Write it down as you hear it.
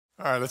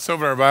All right, let's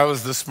open our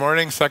Bibles this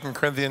morning, 2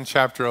 Corinthians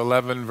chapter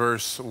 11,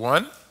 verse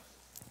 1.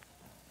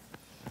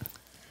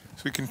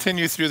 So we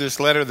continue through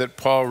this letter that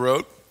Paul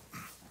wrote.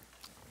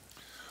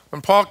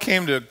 When Paul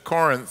came to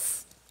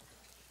Corinth,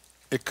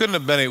 it couldn't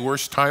have been a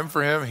worse time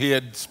for him. He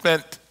had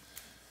spent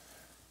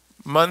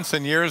months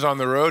and years on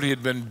the road. He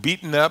had been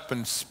beaten up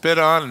and spit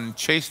on and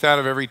chased out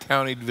of every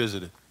town he'd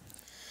visited.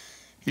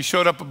 He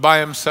showed up by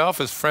himself.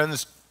 His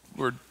friends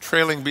were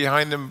trailing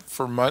behind him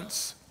for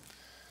months.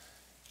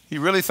 He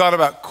really thought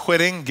about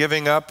quitting,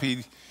 giving up.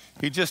 He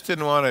just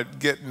didn't want to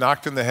get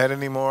knocked in the head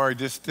anymore. He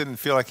just didn't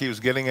feel like he was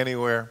getting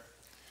anywhere.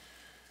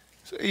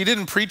 So he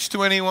didn't preach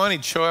to anyone.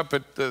 He'd show up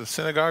at the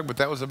synagogue, but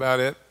that was about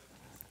it.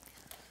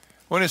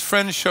 When his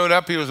friends showed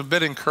up, he was a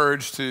bit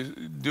encouraged to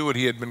do what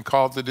he had been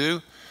called to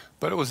do.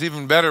 But it was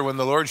even better when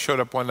the Lord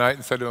showed up one night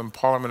and said to him,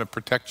 "Paul, I'm going to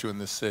protect you in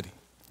this city."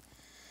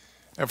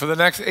 And for the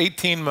next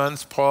 18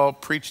 months, Paul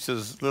preached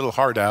his little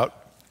heart out.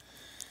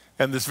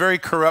 And this very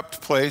corrupt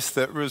place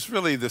that was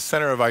really the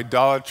center of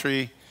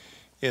idolatry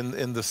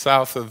in the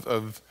south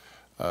of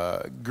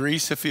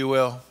Greece, if you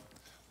will,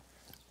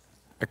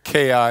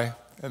 Achaia,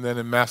 and then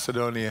in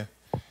Macedonia,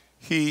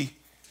 he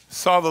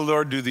saw the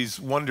Lord do these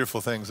wonderful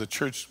things. The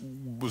church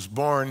was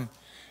born,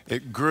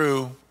 it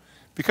grew.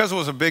 Because it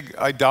was a big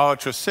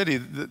idolatrous city,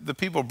 the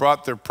people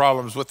brought their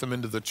problems with them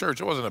into the church.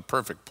 It wasn't a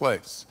perfect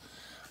place,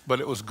 but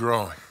it was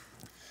growing.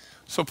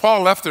 So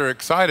Paul left there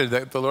excited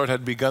that the Lord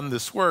had begun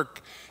this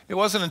work. It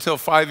wasn't until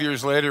 5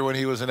 years later when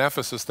he was in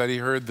Ephesus that he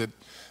heard that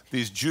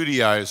these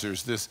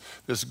Judaizers, this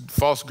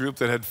false group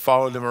that had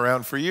followed him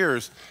around for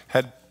years,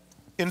 had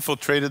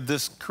infiltrated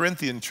this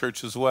Corinthian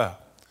church as well.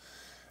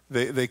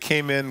 They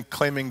came in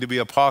claiming to be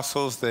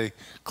apostles. They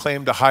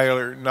claimed a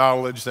higher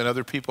knowledge than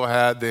other people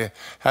had. They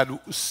had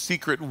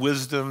secret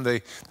wisdom.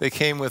 They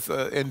came with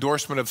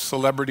endorsement of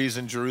celebrities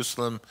in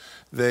Jerusalem.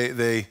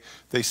 They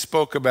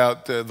spoke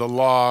about the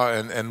law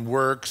and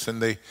works,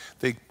 and they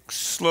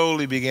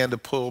slowly began to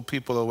pull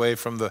people away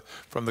from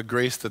the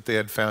grace that they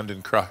had found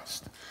in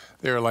Christ.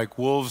 They were like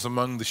wolves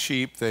among the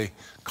sheep. They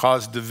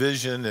caused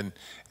division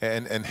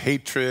and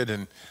hatred,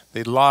 and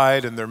they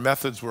lied, and their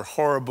methods were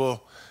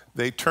horrible.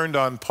 They turned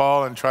on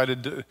Paul and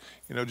tried to,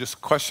 just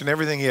question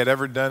everything he had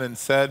ever done and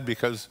said,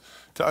 because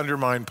to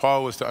undermine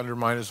Paul was to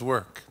undermine his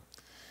work.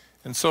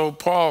 And so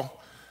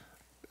Paul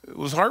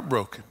was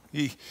heartbroken.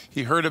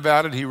 He heard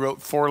about it. He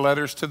wrote 4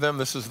 letters to them.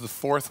 This is the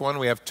 4th one.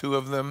 We have 2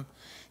 of them.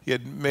 He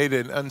had made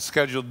an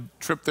unscheduled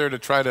trip there to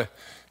try to,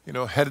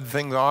 head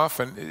things off,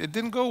 and it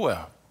didn't go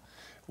well.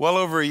 Well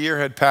over a year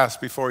had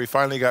passed before he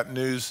finally got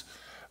news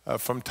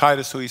from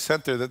Titus, who he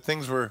sent there, that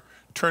things were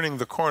turning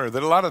the corner,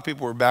 that a lot of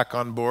people were back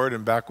on board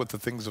and back with the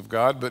things of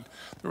God, but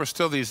there were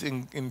still these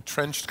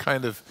entrenched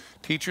kind of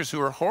teachers who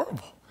were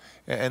horrible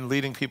and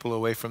leading people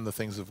away from the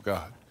things of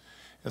God.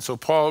 And so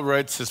Paul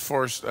writes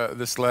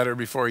this letter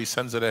before he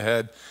sends it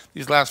ahead.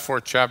 These last 4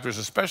 chapters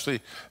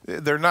especially,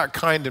 they're not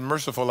kind and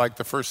merciful like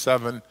the first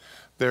 7.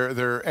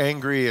 They're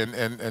angry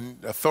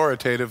and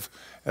authoritative.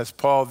 As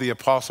Paul the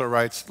apostle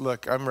writes,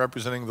 look, I'm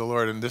representing the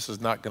Lord and this is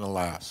not going to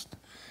last.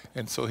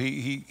 And so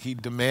he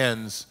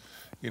demands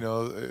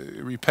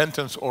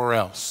repentance or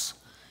else.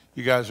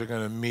 You guys are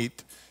going to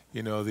meet,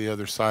 the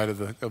other side of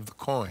the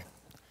coin.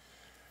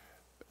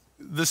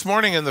 This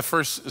morning in the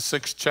first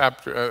 6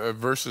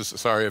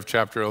 verses of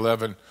chapter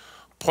 11,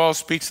 Paul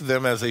speaks to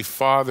them as a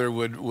father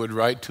would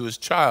write to his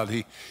child.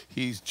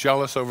 He's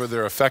jealous over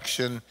their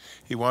affection.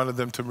 He wanted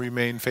them to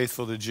remain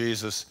faithful to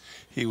Jesus.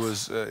 He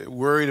was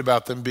worried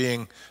about them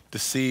being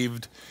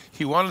deceived.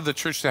 He wanted the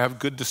church to have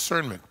good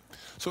discernment.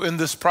 So in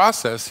this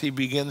process, he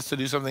begins to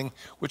do something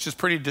which is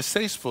pretty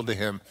distasteful to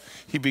him.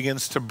 He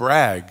begins to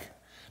brag,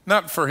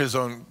 not for his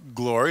own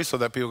glory, so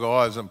that people go,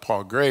 "Oh, isn't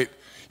Paul great?"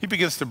 He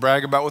begins to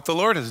brag about what the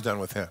Lord has done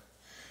with him.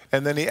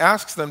 And then he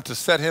asks them to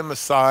set him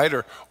aside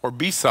or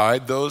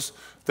beside those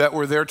that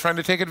were there trying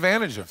to take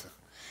advantage of him.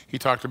 He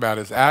talked about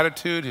his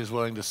attitude, his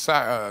willing to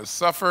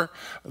suffer,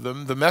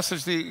 the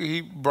message that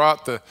he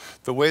brought,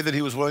 the way that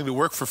he was willing to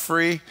work for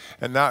free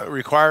and not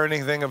require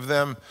anything of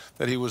them,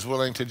 that he was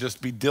willing to just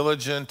be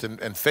diligent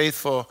and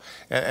faithful,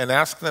 and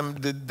ask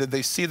them, did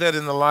they see that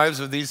in the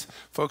lives of these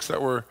folks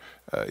that were,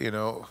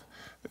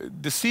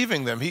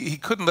 deceiving them? He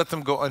couldn't let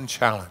them go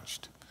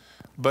unchallenged.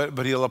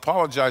 But he'll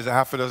apologize a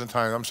half a dozen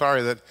times. I'm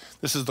sorry that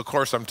this is the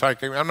course I'm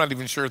taking. I'm not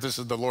even sure if this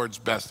is the Lord's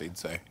best, he'd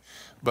say.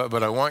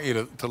 But I want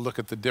you to look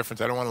at the difference.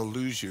 I don't want to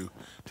lose you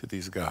to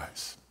these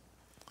guys.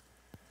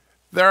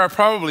 There are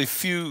probably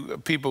few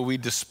people we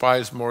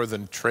despise more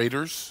than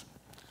traitors.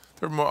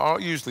 They're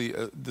usually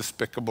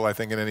despicable, I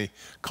think, in any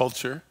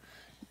culture.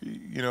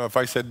 If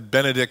I said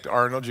Benedict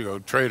Arnold, you go,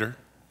 traitor.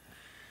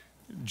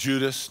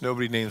 Judas,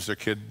 nobody names their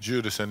kid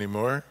Judas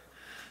anymore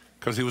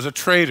because he was a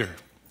traitor.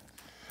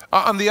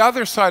 On the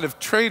other side of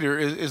traitor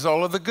is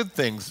all of the good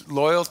things: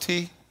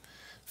 loyalty,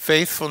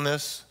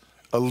 faithfulness,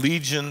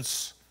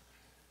 allegiance,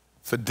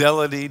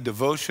 fidelity,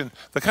 devotion,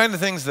 the kind of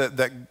things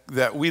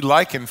that we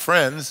like in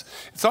friends.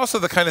 It's also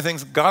the kind of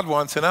things God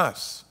wants in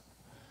us.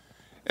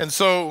 And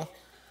so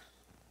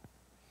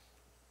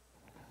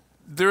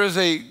there is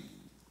a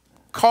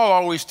call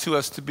always to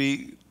us to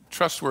be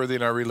trustworthy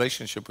in our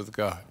relationship with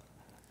God.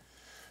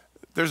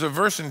 There's a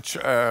verse in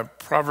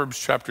Proverbs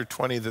chapter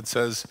 20 that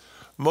says,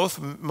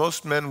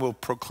 most men will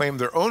proclaim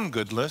their own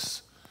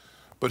goodness,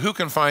 but who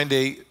can find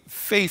a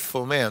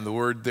faithful man? The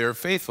word there,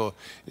 faithful,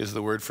 is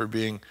the word for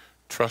being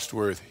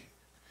trustworthy.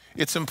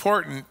 It's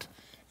important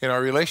in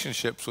our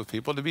relationships with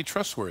people to be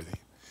trustworthy.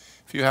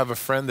 If you have a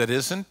friend that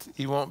isn't,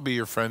 he won't be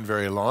your friend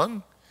very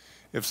long.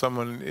 If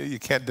someone, you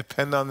can't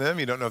depend on them,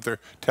 you don't know if they're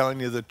telling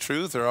you the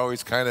truth, they're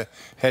always kind of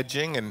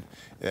hedging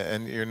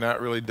and you're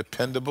not really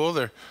dependable,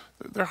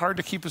 they're hard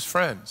to keep as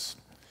friends.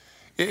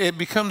 It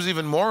becomes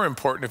even more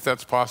important, if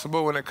that's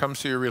possible, when it comes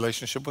to your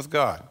relationship with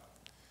God,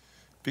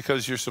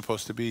 because you're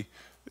supposed to be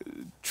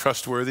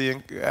trustworthy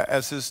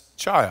as his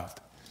child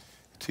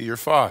to your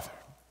Father.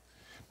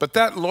 But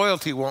that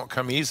loyalty won't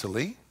come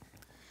easily.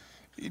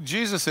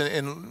 Jesus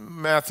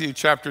in Matthew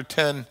chapter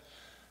 10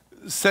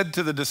 said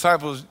to the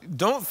disciples,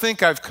 don't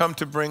think I've come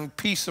to bring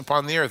peace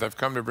upon the earth. I've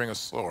come to bring a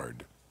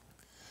sword.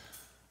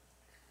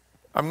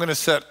 I'm going to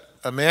set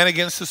a man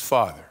against his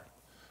father,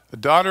 a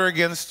daughter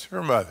against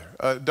her mother,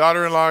 a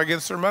daughter-in-law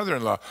against her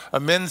mother-in-law. A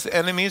man's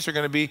enemies are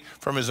going to be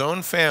from his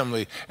own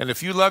family. And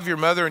if you love your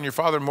mother and your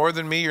father more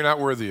than me, you're not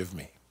worthy of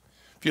me.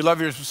 If you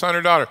love your son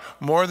or daughter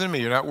more than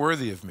me, you're not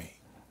worthy of me.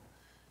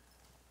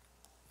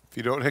 If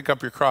you don't pick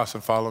up your cross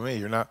and follow me,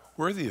 you're not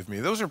worthy of me.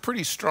 Those are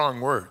pretty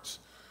strong words.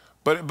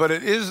 But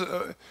it is,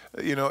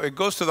 it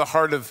goes to the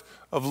heart of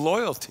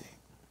loyalty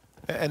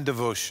and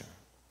devotion,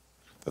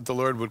 that the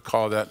Lord would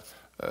call that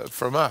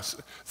from us.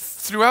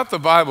 Throughout the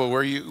Bible,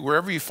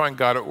 wherever you find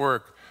God at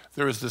work,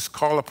 there is this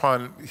call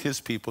upon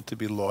his people to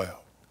be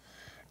loyal.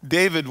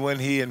 David, when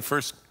he in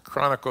 1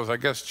 Chronicles, I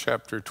guess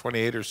chapter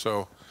 28 or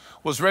so,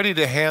 was ready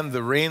to hand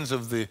the reins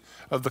of the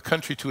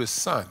country to his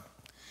son,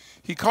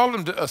 he called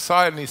him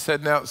aside and he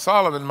said, now,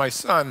 Solomon, my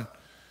son,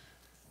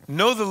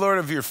 know the Lord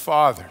of your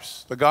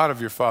fathers, the God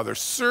of your fathers.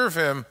 Serve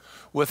him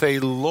with a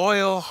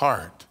loyal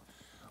heart,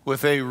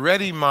 with a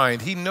ready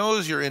mind. He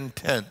knows your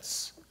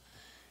intents.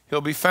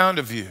 He'll be found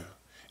of you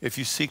if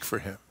you seek for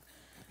him.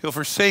 He'll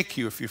forsake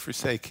you if you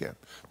forsake him.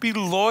 Be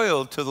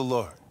loyal to the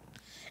Lord.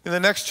 In the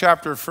next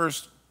chapter of 1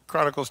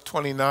 Chronicles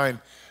 29,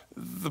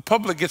 the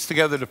public gets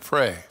together to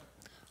pray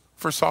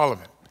for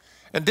Solomon.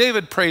 And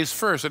David prays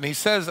first, and he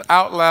says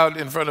out loud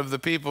in front of the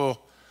people,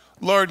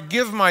 Lord,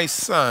 give my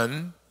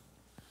son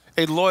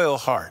a loyal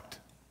heart,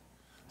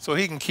 so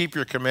he can keep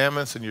your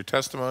commandments and your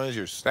testimonies,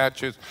 your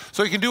statutes,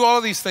 so he can do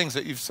all these things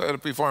that you've set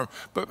up before him,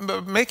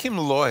 but make him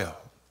loyal.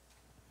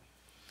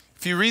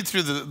 If you read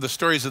through the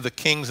stories of the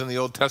kings in the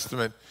Old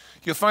Testament,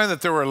 you'll find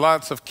that there were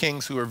lots of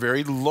kings who were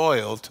very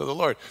loyal to the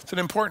Lord. It's an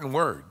important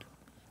word,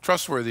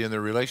 trustworthy in their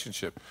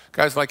relationship.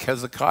 Guys like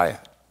Hezekiah,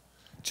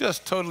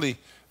 just totally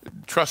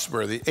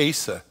trustworthy.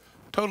 Asa,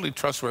 totally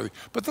trustworthy.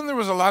 But then there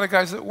was a lot of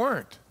guys that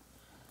weren't.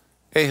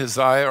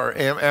 Ahaziah, or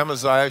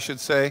Amaziah, I should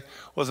say,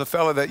 was a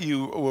fellow that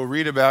you will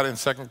read about in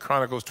 2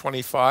 Chronicles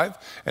 25,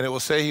 and it will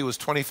say he was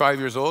 25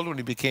 years old when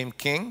he became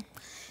king.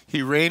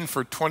 He reigned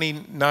for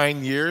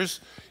 29 years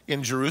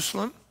in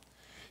Jerusalem.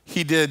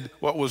 He did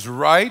what was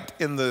right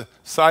in the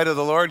sight of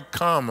the Lord,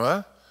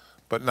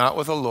 but not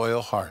with a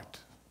loyal heart.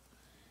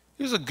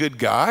 He was a good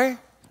guy,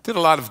 did a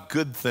lot of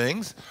good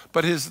things,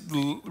 but his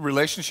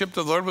relationship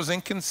to the Lord was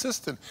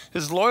inconsistent.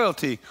 His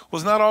loyalty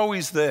was not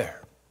always there.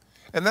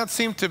 And that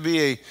seemed to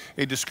be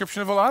a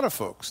description of a lot of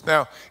folks.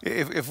 Now,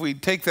 if we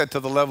take that to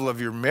the level of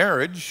your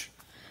marriage,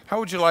 how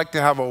would you like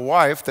to have a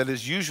wife that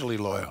is usually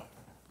loyal?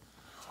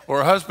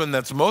 Or a husband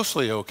that's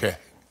mostly okay?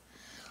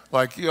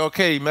 Like,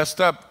 okay, he messed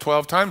up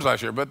 12 times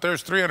last year, but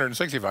there's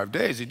 365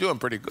 days. He's doing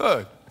pretty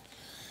good.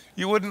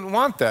 You wouldn't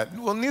want that.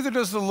 Well, neither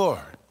does the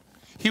Lord.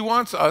 He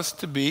wants us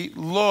to be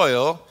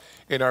loyal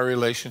in our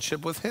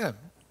relationship with him.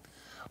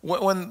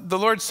 When the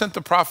Lord sent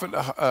the prophet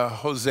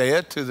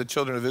Hosea to the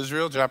children of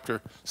Israel, chapter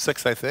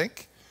 6, I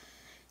think,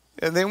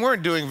 and they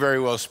weren't doing very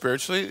well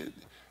spiritually,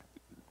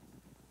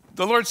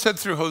 the Lord said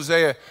through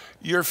Hosea,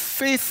 your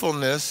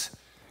faithfulness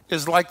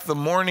is like the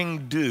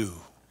morning dew.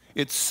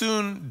 It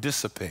soon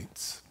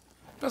dissipates.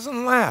 It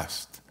doesn't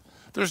last.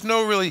 There's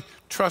no really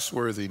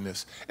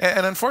trustworthiness.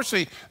 And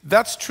unfortunately,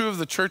 that's true of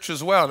the church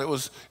as well. And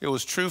it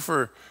was true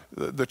for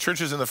the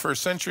churches in the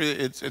first century.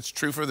 It's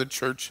true for the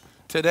church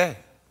today.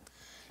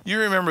 You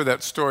remember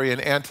that story in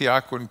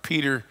Antioch when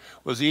Peter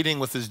was eating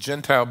with his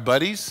Gentile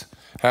buddies,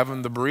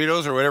 having the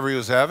burritos or whatever he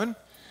was having.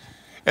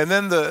 And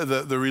then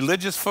the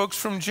religious folks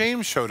from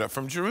James showed up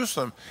from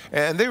Jerusalem.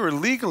 And they were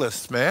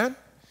legalists, man.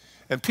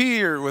 And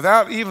Peter,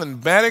 without even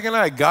batting an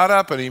eye, got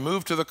up and he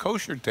moved to the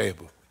kosher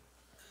table.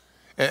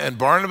 And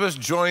Barnabas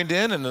joined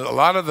in, and a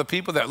lot of the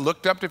people that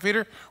looked up to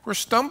Peter were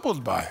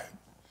stumbled by it.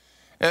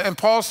 And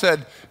Paul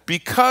said,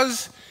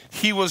 because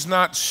he was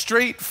not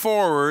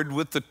straightforward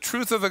with the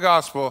truth of the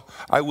gospel,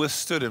 I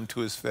withstood him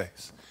to his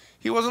face.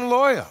 He wasn't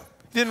loyal.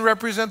 He didn't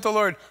represent the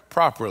Lord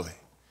properly.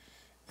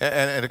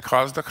 And it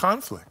caused a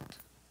conflict.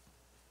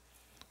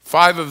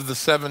 5 of the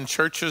 7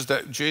 churches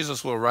that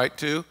Jesus will write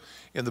to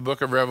in the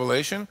book of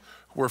Revelation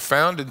were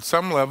found in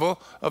some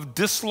level of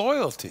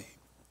disloyalty.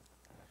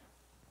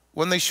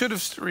 when they should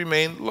have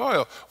remained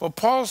loyal. Well,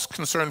 Paul's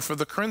concern for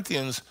the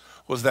Corinthians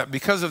was that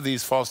because of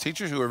these false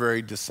teachers who are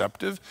very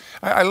deceptive,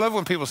 I love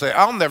when people say,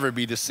 I'll never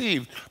be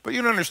deceived, but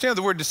you don't understand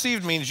the word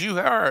deceived means you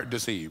are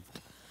deceived.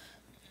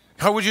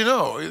 How would you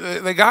know?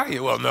 They got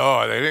you. Well,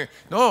 no, they didn't.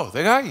 No,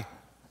 they got you.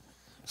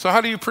 So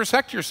how do you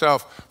protect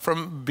yourself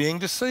from being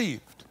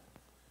deceived?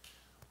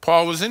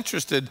 Paul was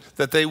interested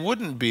that they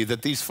wouldn't be,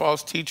 that these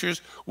false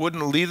teachers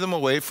wouldn't lead them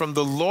away from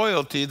the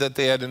loyalty that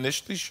they had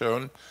initially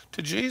shown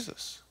to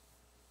Jesus.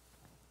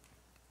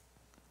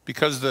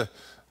 Because the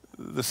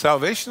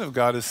salvation of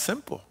God is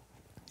simple,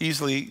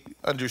 easily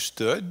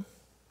understood,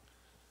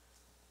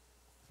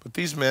 but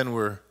these men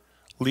were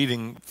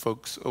leading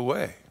folks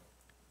away.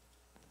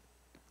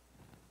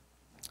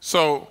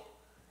 So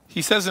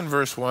he says in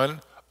verse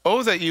 1,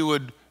 "Oh, that you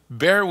would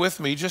bear with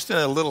me just in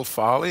a little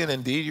folly," and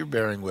indeed you're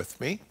bearing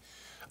with me.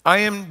 "I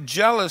am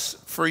jealous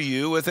for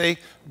you with a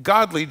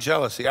godly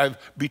jealousy. I've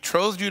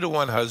betrothed you to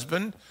one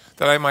husband,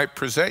 that I might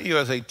present you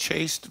as a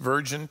chaste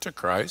virgin to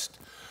Christ.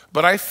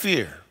 But I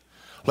fear,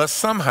 lest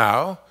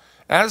somehow,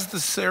 as the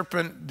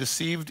serpent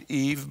deceived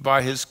Eve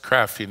by his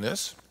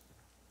craftiness,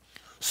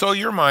 so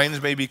your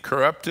minds may be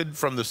corrupted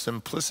from the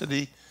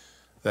simplicity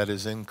that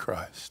is in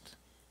Christ."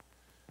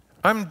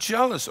 I'm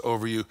jealous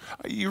over you.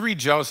 You read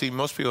jealousy,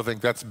 most people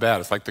think that's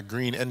bad. It's like the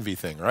green envy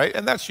thing, right?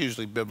 And that's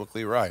usually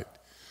biblically right.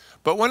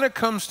 But when it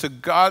comes to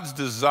God's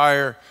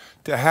desire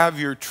to have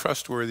your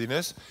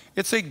trustworthiness,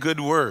 it's a good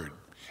word.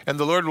 And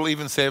the Lord will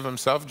even say of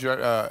himself,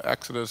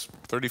 Exodus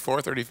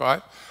 34,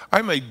 35,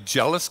 "I'm a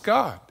jealous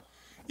God."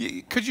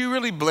 Could you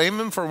really blame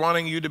him for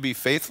wanting you to be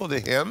faithful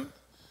to him?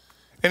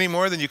 Any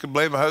more than you could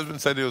blame a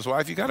husband said to his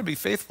wife, "You got to be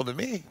faithful to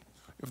me.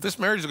 If this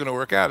marriage is going to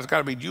work out, it's got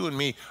to be you and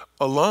me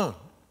alone."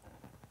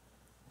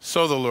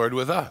 So the Lord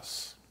with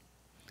us.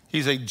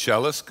 He's a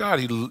jealous God.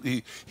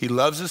 He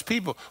loves his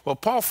people. Well,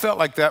 Paul felt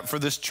like that for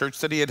this church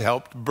that he had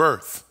helped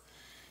birth.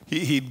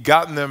 He'd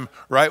gotten them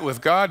right with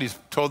God. He's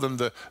told them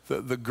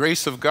the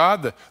grace of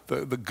God,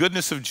 the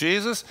goodness of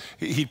Jesus.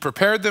 He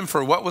prepared them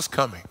for what was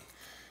coming.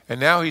 And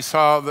now he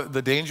saw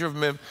the danger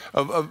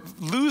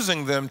of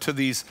losing them to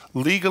these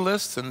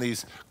legalists and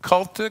these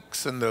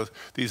cultics and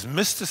these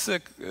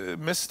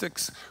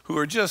mystics who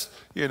are just,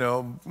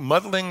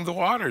 muddling the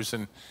waters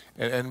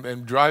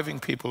and driving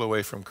people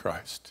away from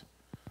Christ.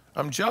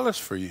 I'm jealous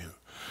for you.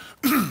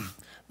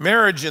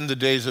 Marriage in the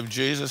days of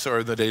Jesus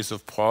or the days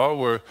of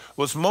Paul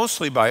was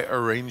mostly by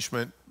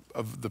arrangement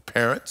of the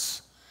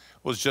parents.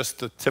 It was just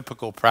the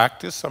typical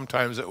practice.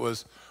 Sometimes it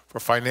was for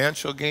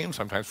financial gain,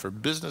 sometimes for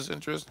business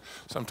interest,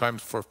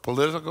 sometimes for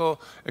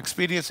political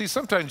expediency,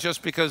 sometimes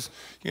just because,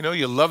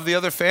 you love the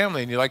other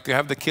family and you like to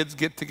have the kids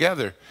get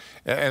together.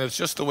 And it's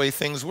just the way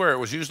things were. It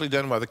was usually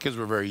done while the kids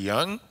were very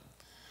young.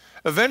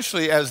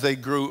 Eventually, as they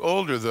grew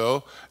older,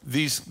 though,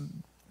 these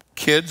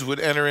kids would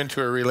enter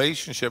into a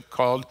relationship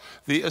called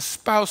the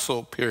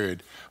espousal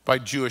period. By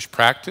Jewish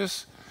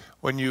practice,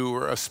 when you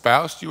were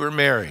espoused, you were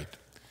married.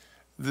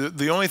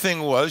 The only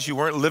thing was you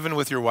weren't living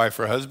with your wife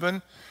or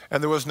husband,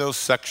 and there was no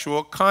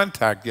sexual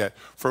contact yet.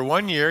 For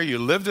 1 year, you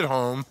lived at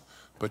home,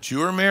 but you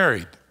were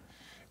married.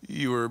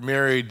 You were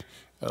married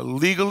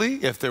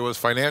legally. If there was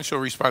financial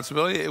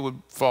responsibility, it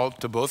would fall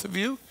to both of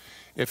you.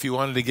 If you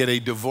wanted to get a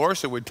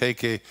divorce, it would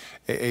take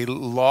a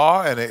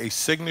law and a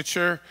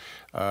signature.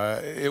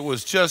 It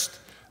was just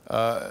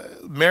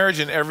marriage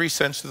in every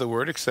sense of the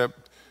word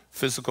except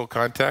physical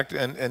contact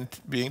and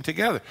being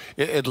together.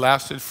 It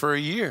lasted for a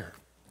year.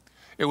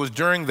 It was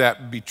during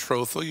that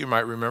betrothal, you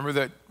might remember,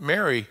 that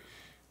Mary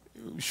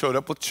showed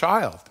up with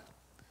child.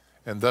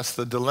 And thus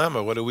the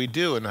dilemma, what do we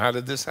do and how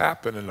did this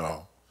happen and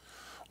all?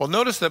 Well,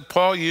 notice that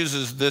Paul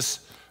uses this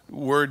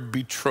word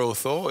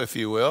betrothal, if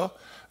you will,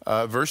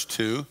 verse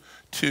 2,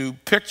 to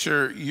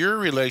picture your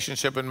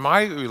relationship and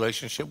my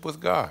relationship with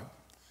God.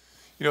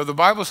 The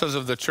Bible says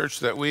of the church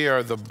that we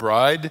are the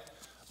bride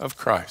of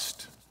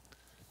Christ.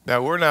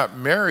 Now, we're not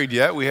married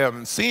yet. We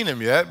haven't seen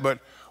him yet, but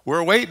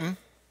we're waiting,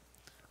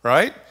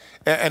 right?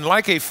 And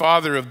like a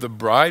father of the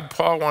bride,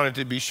 Paul wanted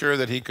to be sure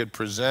that he could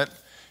present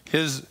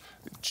his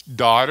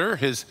daughter,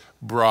 his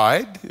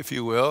bride, if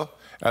you will,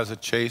 as a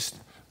chaste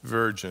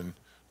virgin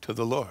to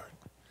the Lord.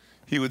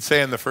 He would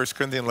say in the 1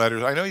 Corinthians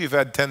letters, "I know you've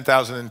had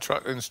 10,000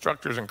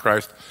 instructors in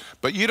Christ,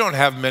 but you don't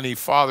have many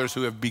fathers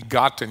who have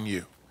begotten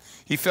you."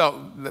 He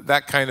felt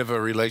that kind of a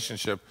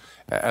relationship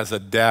as a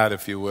dad,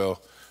 if you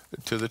will,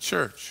 to the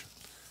church.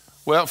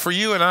 Well, for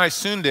you and I,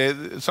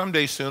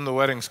 someday soon, the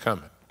wedding's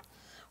coming.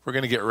 We're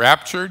going to get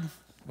raptured.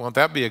 Won't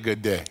that be a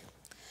good day?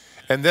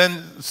 And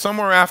then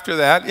somewhere after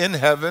that, in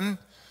heaven,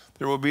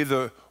 there will be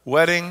the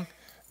wedding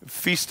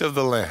feast of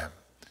the Lamb.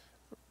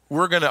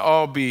 We're going to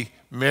all be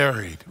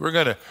married. We're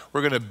going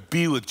to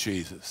be with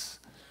Jesus.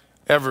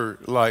 Ever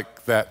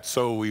like that,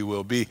 so we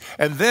will be.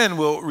 And then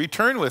we'll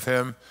return with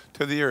him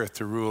to the earth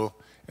to rule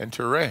and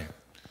to reign.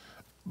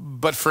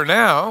 But for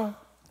now,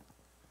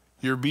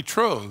 you're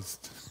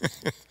betrothed.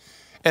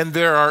 And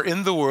there are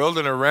in the world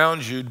and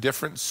around you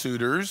different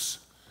suitors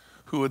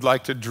who would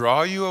like to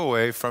draw you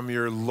away from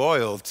your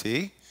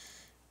loyalty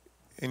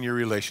in your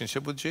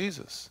relationship with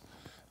Jesus.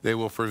 They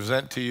will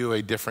present to you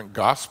a different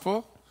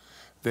gospel.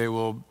 They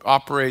will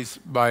operate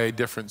by a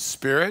different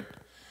spirit.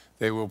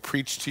 They will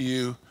preach to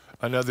you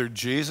another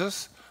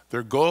Jesus.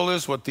 Their goal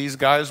is what these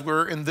guys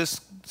were in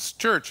this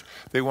church.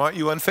 They want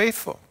you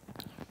unfaithful.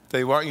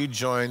 They want you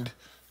joined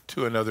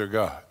to another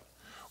God.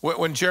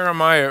 When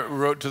Jeremiah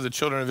wrote to the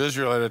children of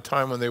Israel at a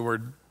time when they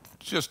were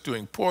just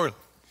doing poorly,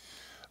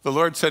 the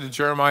Lord said to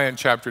Jeremiah in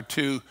chapter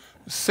 2,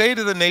 "Say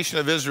to the nation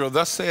of Israel,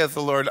 thus saith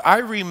the Lord, I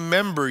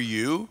remember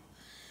you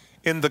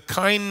in the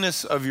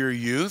kindness of your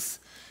youth,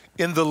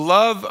 in the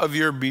love of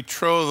your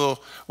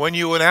betrothal, when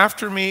you went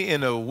after me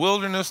in a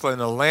wilderness, in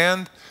a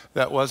land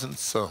that wasn't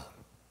sown.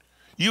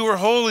 You were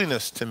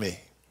holiness to me.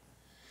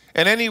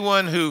 And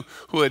anyone who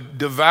would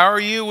devour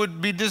you would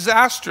be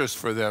disastrous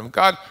for them."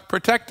 God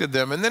protected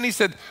them. And then he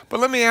said, "But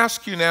let me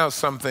ask you now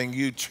something,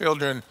 you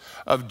children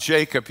of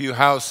Jacob, you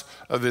house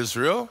of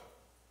Israel.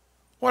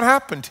 What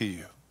happened to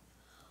you?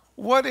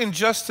 What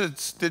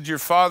injustice did your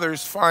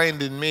fathers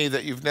find in me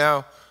that you've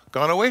now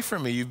gone away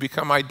from me? You've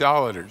become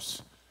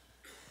idolaters.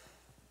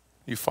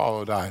 You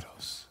followed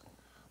idols."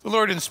 The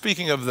Lord, in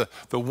speaking of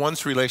the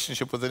once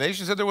relationship with the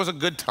nation, said there was a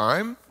good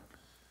time.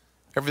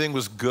 Everything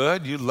was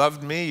good. You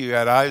loved me. You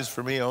had eyes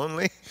for me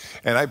only.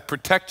 And I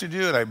protected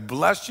you and I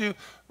blessed you.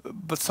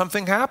 But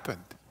something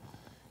happened.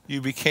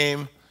 You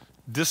became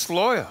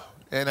disloyal.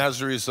 And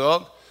as a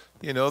result,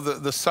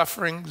 the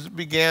sufferings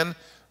began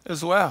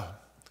as well.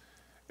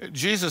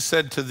 Jesus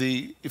said to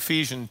the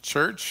Ephesian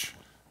church,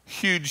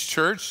 huge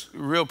church,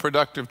 real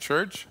productive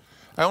church,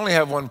 "I only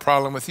have one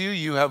problem with you.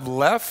 You have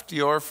left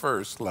your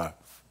first love."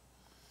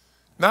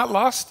 Not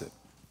lost it.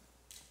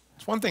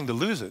 It's one thing to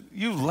lose it.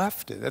 You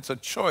left it. That's a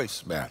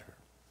choice matter.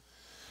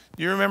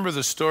 You remember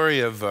the story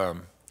of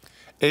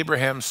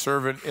Abraham's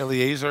servant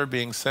Eliezer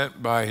being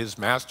sent by his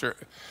master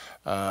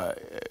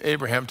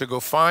Abraham to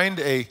go find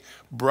a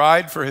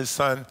bride for his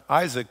son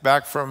Isaac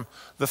back from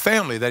the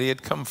family that he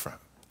had come from.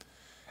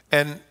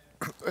 And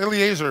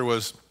Eliezer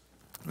was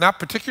not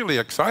particularly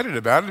excited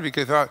about it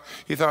because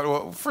he thought,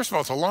 well, first of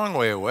all, it's a long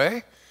way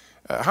away.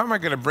 How am I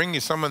going to bring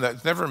you someone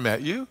that's never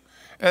met you?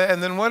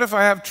 And then what if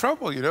I have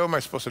trouble? Am I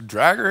supposed to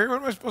drag her here?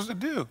 What am I supposed to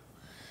do?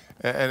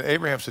 And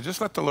Abraham said, just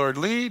let the Lord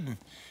lead. And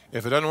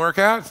if it doesn't work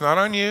out, it's not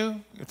on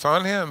you. It's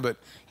on him. But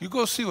you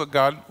go see what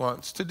God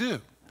wants to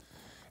do.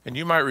 And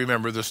you might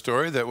remember the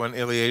story that when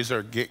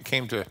Eliezer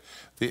came to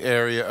the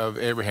area of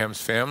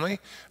Abraham's family,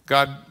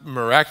 God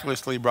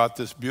miraculously brought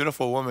this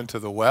beautiful woman to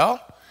the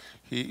well.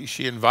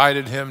 She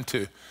invited him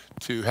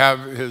to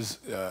have his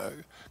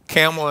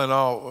camel and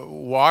all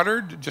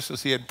watered, just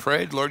as he had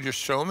prayed. "Lord, just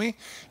show me."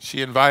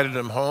 She invited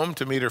him home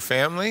to meet her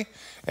family.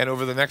 And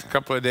over the next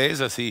couple of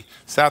days, as he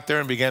sat there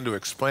and began to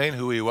explain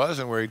who he was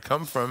and where he'd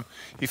come from,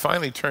 he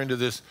finally turned to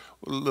this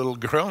little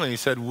girl and he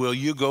said, "Will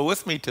you go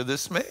with me to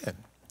this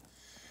man?"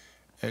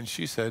 And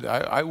she said,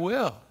 I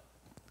will.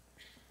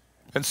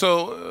 And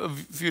so a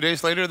few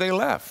days later, they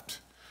left.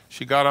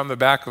 She got on the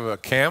back of a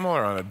camel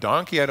or on a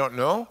donkey, I don't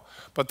know.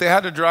 But they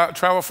had to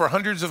travel for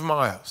hundreds of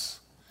miles.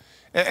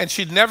 And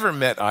she'd never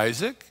met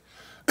Isaac,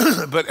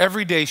 but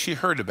every day she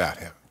heard about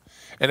him.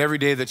 And every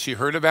day that she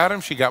heard about him,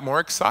 she got more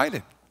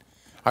excited.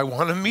 I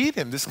want to meet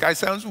him. This guy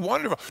sounds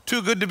wonderful.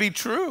 Too good to be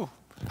true.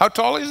 How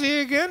tall is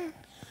he again?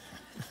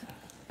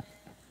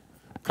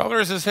 Color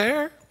is his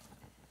hair?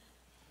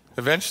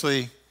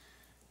 Eventually,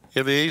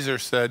 Eliezer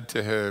said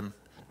to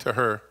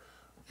her,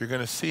 "You're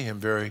going to see him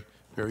very,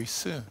 very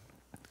soon."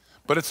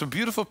 But it's a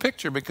beautiful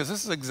picture because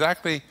this is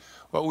exactly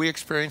what we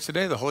experience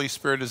today. The Holy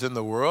Spirit is in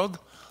the world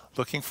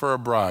looking for a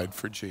bride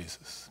for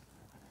Jesus.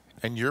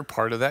 And you're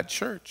part of that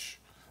church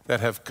that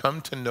have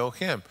come to know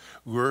him.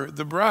 We're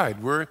the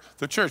bride. We're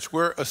the church.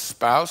 We're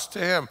espoused to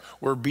him.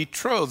 We're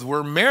betrothed.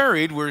 We're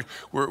married. We're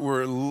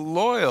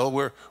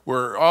loyal.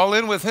 We're all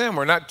in with him.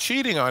 We're not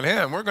cheating on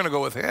him. We're going to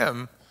go with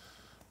him.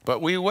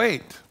 But we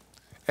wait.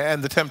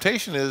 And the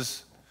temptation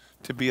is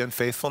to be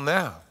unfaithful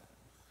now.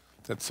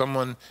 That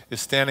someone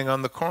is standing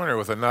on the corner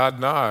with a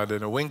nod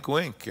and a wink,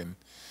 and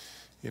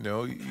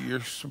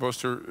you're supposed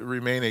to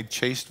remain a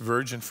chaste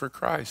virgin for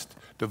Christ,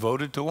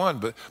 devoted to one.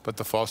 But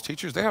the false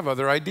teachers, they have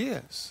other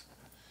ideas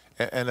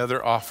and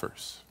other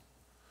offers.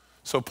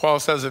 So Paul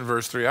says in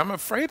verse 3, I'm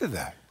afraid of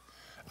that.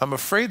 I'm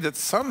afraid that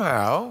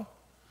somehow,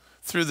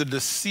 through the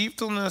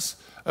deceitfulness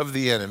of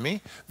the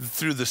enemy,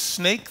 through the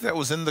snake that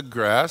was in the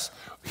grass,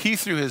 he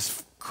through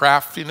his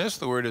craftiness,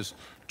 the word is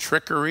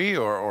trickery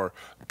or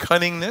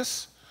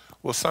cunningness,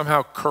 will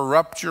somehow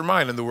corrupt your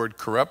mind. And the word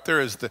corrupt there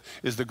is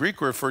the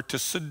Greek word for to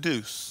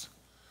seduce.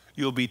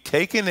 You'll be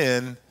taken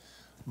in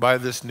by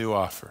this new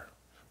offer,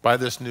 by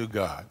this new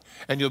God.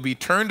 And you'll be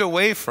turned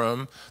away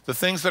from the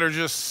things that are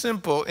just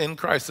simple in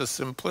Christ, the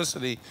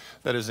simplicity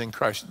that is in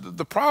Christ.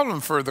 The problem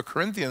for the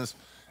Corinthians,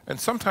 and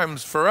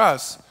sometimes for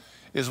us,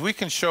 is we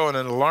can show an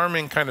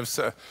alarming kind of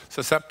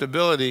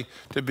susceptibility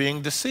to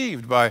being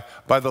deceived by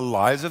the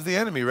lies of the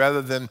enemy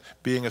rather than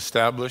being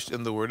established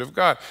in the Word of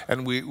God.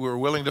 And we're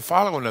willing to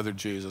follow another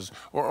Jesus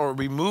or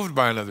be moved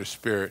by another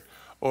spirit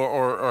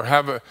or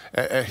have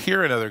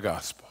hear another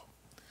gospel.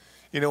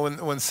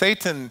 When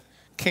Satan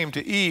came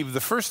to Eve,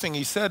 the first thing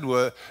he said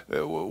was,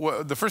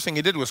 the first thing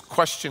he did was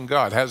question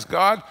God. Has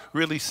God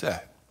really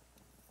said?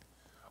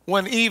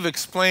 When Eve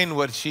explained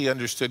what she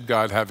understood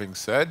God having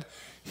said,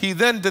 he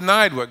then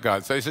denied what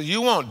God said. He said,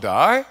 you won't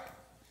die.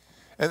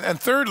 And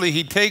thirdly,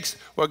 he takes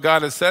what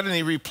God has said and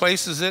he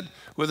replaces it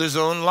with his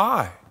own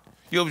lie.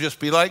 You'll just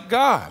be like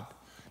God.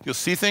 You'll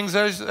see things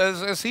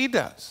as he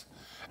does.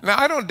 Now,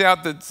 I don't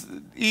doubt that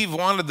Eve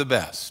wanted the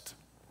best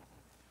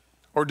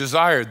or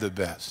desired the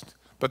best,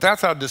 but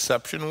that's how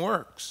deception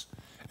works.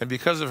 And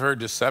because of her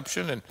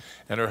deception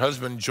and her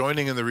husband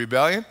joining in the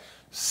rebellion,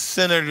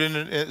 sin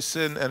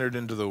entered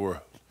into the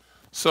world.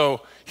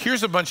 So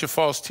here's a bunch of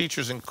false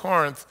teachers in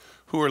Corinth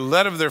who were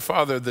led of their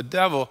father, the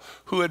devil,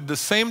 who had the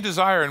same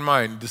desire in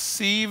mind,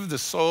 deceive the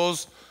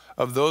souls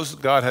of those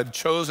God had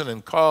chosen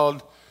and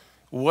called,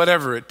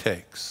 whatever it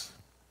takes.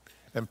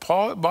 And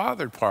Paul, it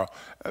bothered Paul.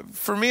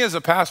 For me as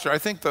a pastor, I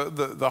think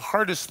the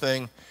hardest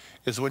thing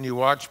is when you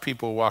watch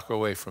people walk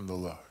away from the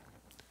Lord.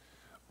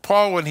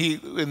 Paul, when he,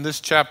 in this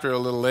chapter a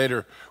little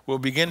later, will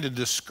begin to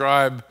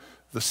describe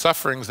the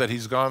sufferings that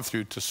he's gone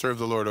through to serve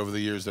the Lord over the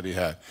years that he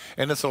had.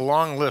 And it's a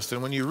long list.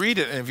 And when you read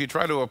it, and if you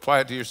try to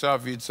apply it to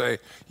yourself, you'd say,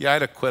 yeah,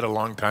 I'd have quit a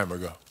long time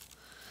ago.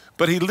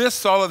 But he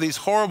lists all of these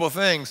horrible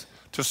things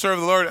to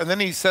serve the Lord. And then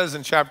he says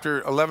in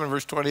chapter 11,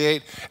 verse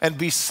 28, and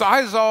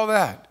besides all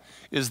that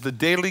is the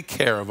daily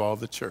care of all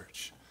the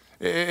church.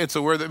 It's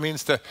a word that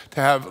means to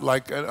have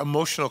like an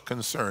emotional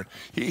concern.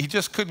 He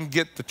just couldn't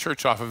get the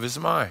church off of his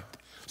mind.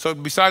 So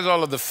besides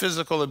all of the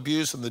physical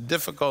abuse and the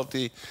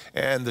difficulty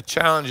and the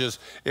challenges,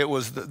 it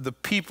was the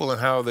people and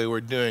how they were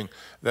doing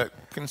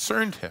that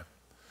concerned him.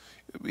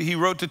 He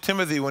wrote to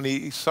Timothy when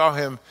he saw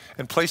him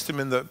and placed him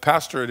in the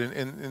pastorate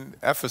in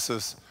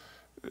Ephesus.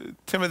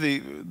 Timothy,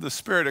 the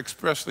Spirit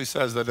expressly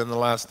says that in the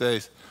last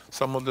days,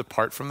 some will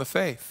depart from the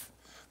faith.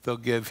 They'll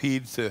give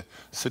heed to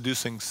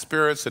seducing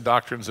spirits, the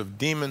doctrines of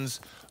demons.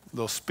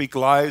 They'll speak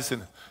lies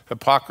and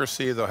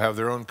hypocrisy. They'll have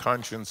their own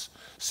conscience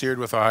seared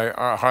with a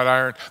hot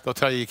iron. They'll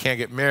tell you you can't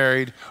get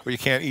married or you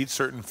can't eat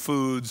certain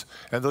foods.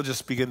 And they'll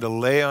just begin to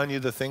lay on you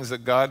the things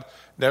that God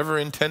never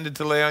intended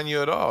to lay on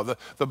you at all.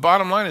 The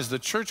bottom line is the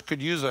church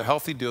could use a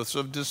healthy dose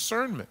of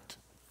discernment.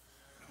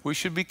 We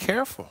should be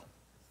careful.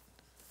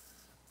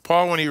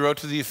 Paul, when he wrote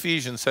to the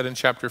Ephesians, said in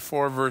chapter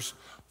 4, verse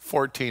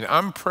 14,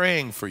 I'm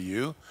praying for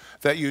you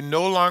that you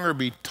no longer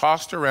be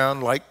tossed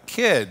around like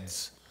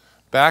kids,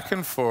 back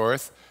and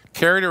forth,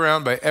 carried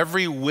around by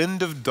every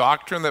wind of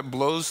doctrine that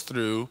blows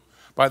through,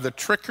 by the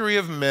trickery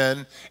of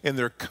men in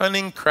their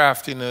cunning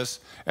craftiness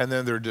and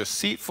then their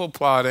deceitful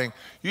plotting.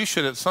 You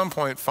should at some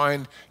point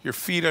find your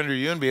feet under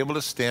you and be able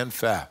to stand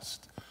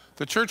fast.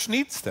 The church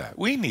needs that.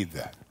 We need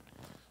that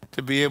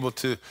to be able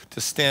to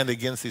stand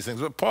against these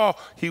things. But Paul,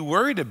 he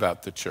worried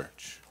about the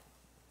church.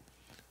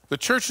 The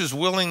church's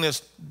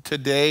willingness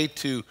today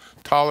to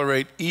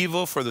tolerate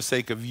evil for the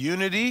sake of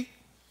unity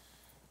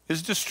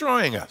is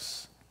destroying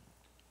us.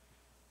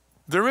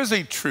 There is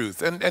a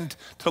truth, and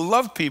to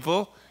love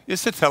people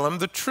is to tell them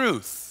the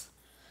truth.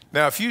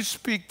 Now, if you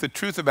speak the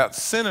truth about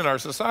sin in our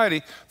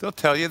society, they'll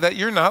tell you that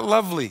you're not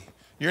lovely,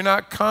 you're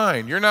not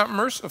kind, you're not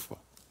merciful.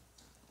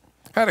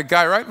 I had a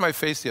guy right in my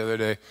face the other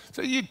day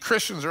say, you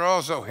Christians are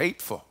all so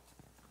hateful.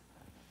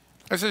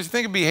 I said, you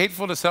think it'd be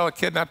hateful to tell a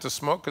kid not to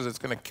smoke because it's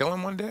going to kill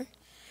him one day?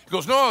 He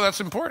goes, no,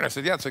 that's important. I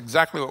said, yeah, that's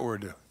exactly what we're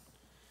doing.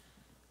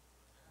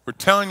 We're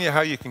telling you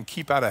how you can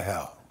keep out of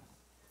hell.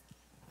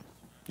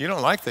 You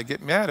don't like that,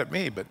 get mad at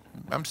me, but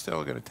I'm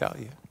still going to tell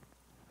you.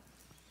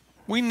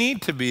 We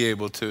need to be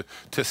able to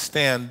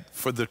stand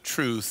for the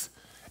truth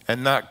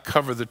and not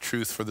cover the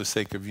truth for the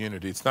sake of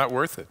unity. It's not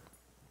worth it.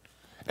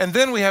 And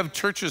then we have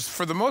churches,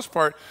 for the most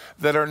part,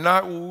 that are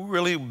not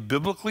really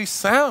biblically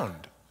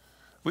sound.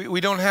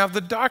 We don't have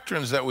the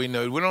doctrines that we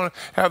know. We don't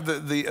have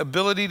the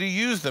ability to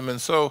use them.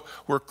 And so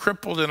we're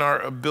crippled in our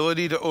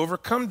ability to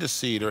overcome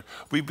deceit, or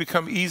we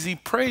become easy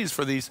praise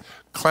for these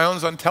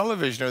clowns on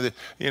television, or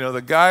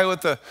the guy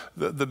with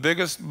the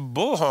biggest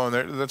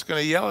bullhorn that's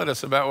going to yell at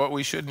us about what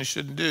we should and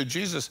shouldn't do.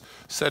 Jesus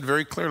said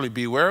very clearly,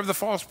 beware of the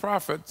false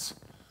prophets.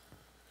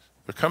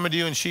 They're coming to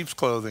you in sheep's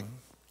clothing,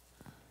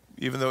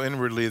 even though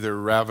inwardly they're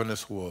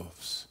ravenous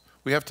wolves.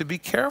 We have to be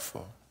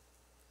careful.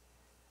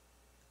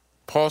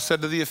 Paul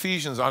said to the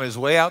Ephesians on his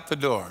way out the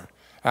door,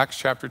 Acts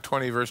chapter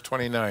 20, verse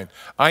 29,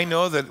 I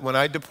know that when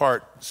I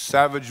depart,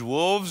 savage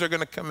wolves are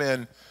going to come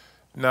in,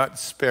 not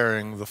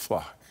sparing the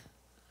flock.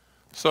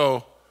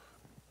 So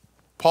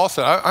Paul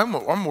said,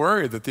 I'm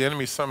worried that the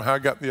enemy somehow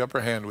got the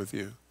upper hand with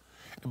you.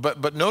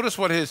 But notice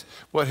what his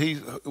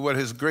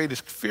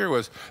greatest fear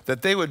was,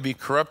 that they would be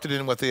corrupted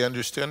in what they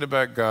understand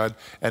about God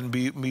and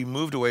be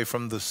moved away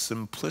from the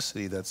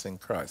simplicity that's in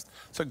Christ.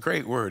 It's a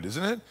great word,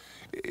 isn't it?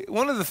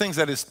 One of the things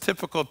that is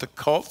typical to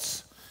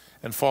cults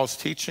and false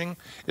teaching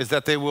is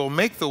that they will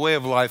make the way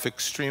of life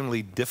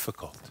extremely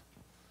difficult.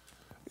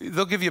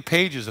 They'll give you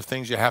pages of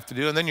things you have to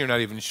do, and then you're not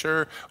even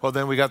sure. Well,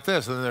 then we got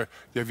this. And then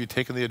have you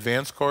taken the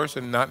advanced course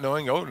and not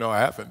knowing? Oh, no, I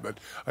haven't, but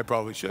I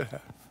probably should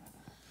have.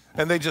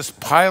 And they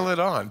just pile it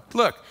on.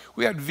 Look,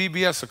 we had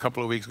VBS a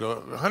couple of weeks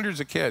ago, hundreds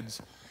of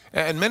kids.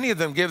 And many of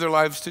them gave their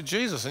lives to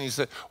Jesus. And you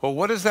say, well,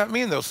 what does that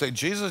mean? They'll say,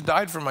 Jesus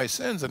died for my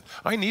sins, and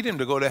I need him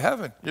to go to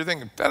heaven. You're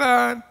thinking,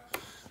 ta-da,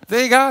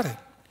 they got it.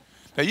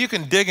 Now, you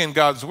can dig in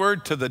God's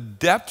word to the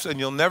depths, and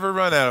you'll never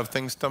run out of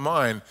things to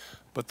mine.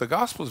 But the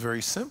gospel is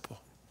very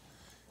simple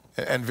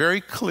and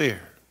very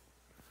clear.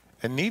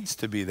 It needs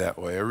to be that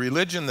way. A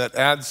religion that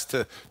adds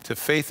to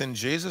faith in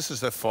Jesus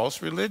is a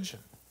false religion.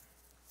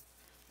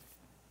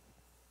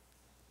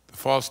 The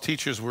false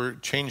teachers were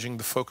changing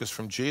the focus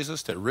from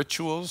Jesus to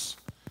rituals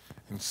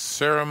and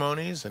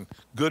ceremonies and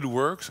good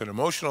works and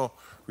emotional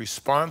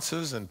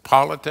responses and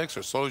politics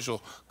or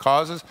social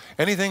causes,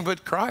 anything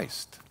but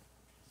Christ.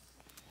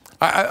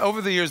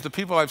 Over the years, the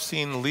people I've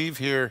seen leave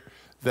here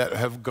that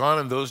have gone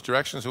in those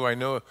directions, who I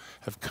know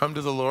have come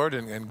to the Lord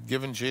and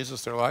given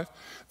Jesus their life,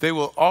 they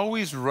will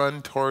always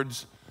run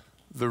towards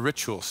the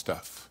ritual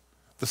stuff,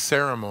 the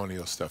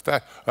ceremonial stuff.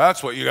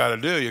 That's what you got to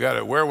do. You got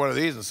to wear one of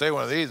these and say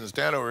one of these and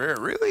stand over here.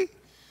 Really?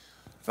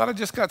 I thought I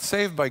just got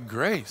saved by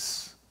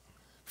grace,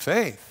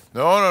 faith.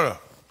 No.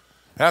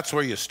 That's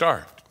where you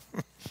start.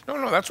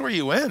 No, that's where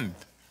you end.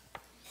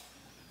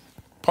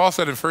 Paul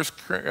said in 1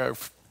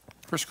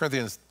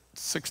 Corinthians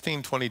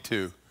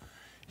 16:22,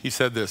 he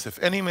said this, if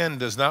any man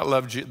does not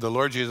love the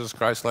Lord Jesus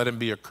Christ, let him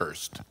be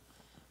accursed.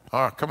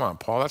 Oh, come on,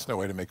 Paul, that's no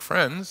way to make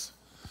friends.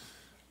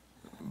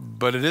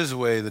 But it is a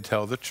way to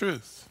tell the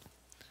truth.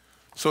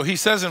 So he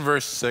says in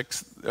verse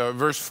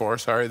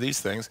 4, these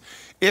things,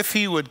 if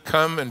he would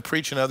come and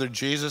preach another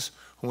Jesus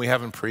whom we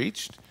haven't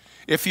preached,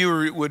 if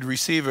you would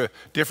receive a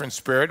different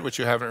spirit which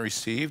you haven't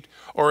received,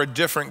 or a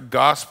different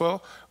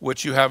gospel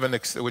which you have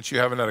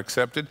not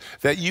accepted,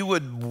 that you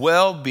would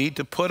well be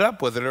to put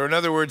up with it. Or in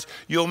other words,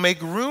 you'll make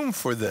room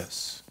for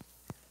this.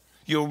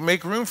 You'll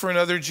make room for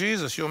another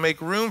Jesus. You'll make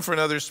room for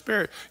another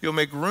spirit. You'll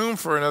make room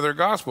for another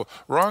gospel.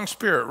 Wrong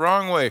spirit,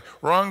 wrong way,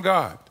 wrong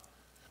God.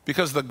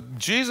 Because the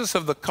Jesus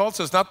of the cults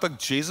is not the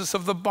Jesus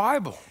of the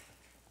Bible.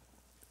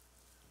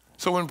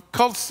 So when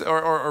cults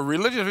or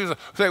religious people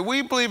say,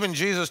 we believe in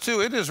Jesus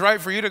too, it is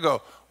right for you to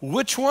go,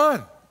 which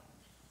one?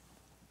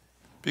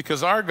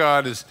 Because our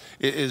God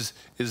is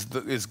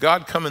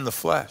God come in the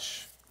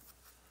flesh,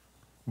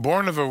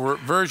 born of a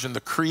virgin,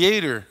 the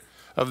creator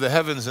of the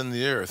heavens and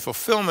the earth,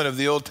 fulfillment of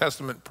the Old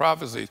Testament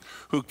prophecies,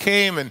 who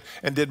came and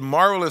did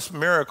marvelous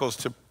miracles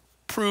to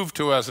prove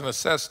to us and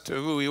assess to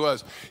who he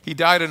was. He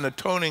died an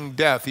atoning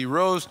death. He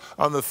rose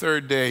on the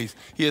third day.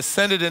 He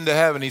ascended into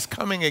heaven. He's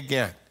coming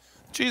again.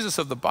 Jesus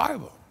of the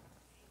Bible.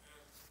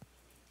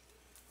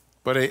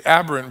 But an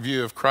aberrant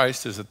view of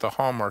Christ is at the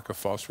hallmark of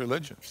false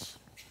religions.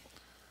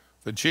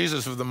 The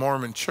Jesus of the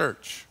Mormon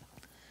church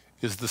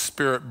is the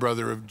spirit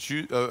brother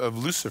of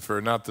Lucifer,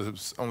 not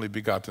the only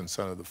begotten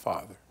son of the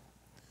Father.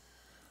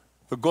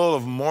 The goal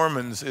of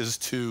Mormons is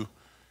to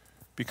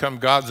become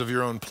gods of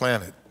your own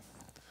planet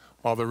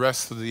while the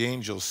rest of the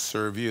angels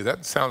serve you.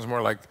 That sounds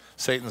more like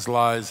Satan's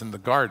lies in the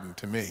garden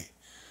to me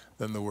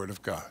than the Word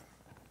of God.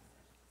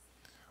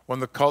 When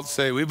the cults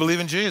say, we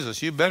believe in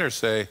Jesus, you better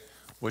say,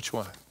 which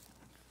one?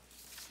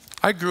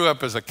 I grew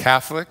up as a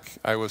Catholic.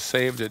 I was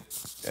saved at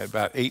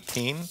about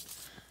 18.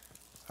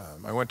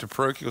 I went to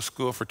parochial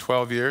school for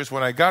 12 years.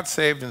 When I got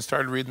saved and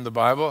started reading the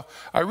Bible,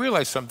 I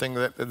realized something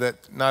that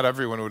not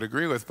everyone would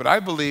agree with, but I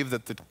believe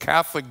that the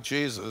Catholic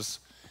Jesus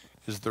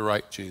is the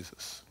right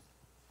Jesus.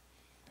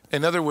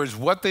 In other words,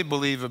 what they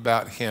believe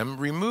about him,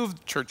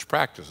 removed church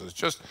practices,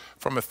 just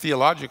from a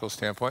theological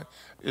standpoint,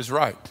 is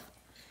right.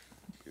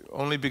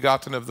 Only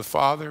begotten of the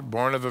Father,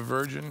 born of a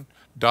virgin,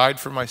 died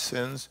for my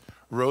sins,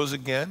 rose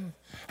again.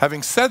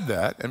 Having said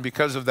that, and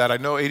because of that, I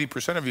know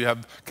 80% of you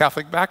have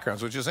Catholic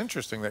backgrounds, which is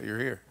interesting that you're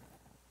here.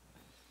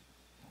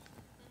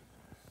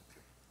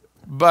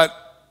 But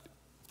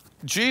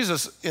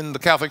Jesus in the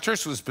Catholic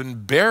Church has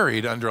been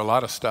buried under a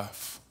lot of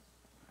stuff.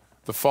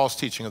 The false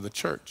teaching of the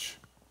church.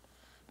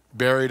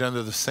 Buried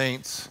under the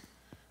saints,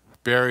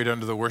 buried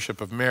under the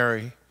worship of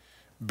Mary,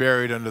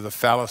 buried under the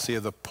fallacy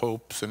of the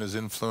popes and his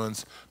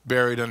influence,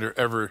 buried under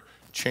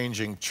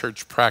ever-changing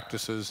church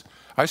practices.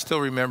 I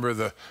still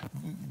remember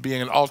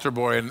being an altar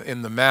boy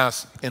in the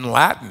Mass in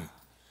Latin.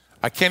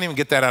 I can't even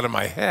get that out of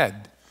my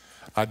head.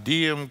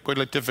 Adium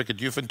qualificat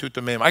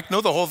juventutem meum. I know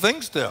the whole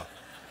thing still.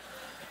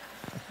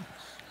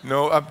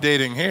 No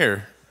updating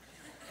here.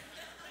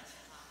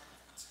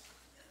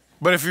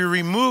 But if you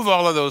remove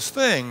all of those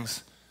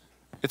things,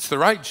 it's the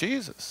right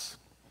Jesus,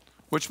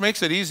 which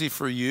makes it easy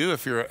for you,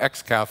 if you're an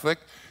ex-Catholic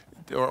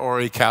or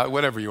a Catholic,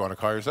 whatever you want to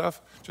call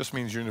yourself, just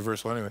means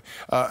universal anyway,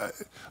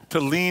 to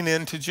lean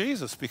into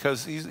Jesus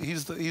because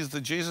he's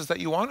the Jesus that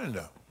you want to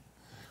know.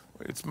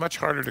 It's much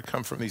harder to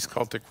come from these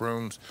cultic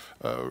rooms,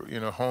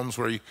 homes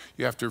where you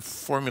have to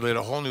formulate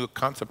a whole new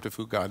concept of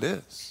who God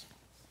is.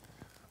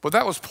 But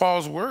that was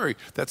Paul's worry,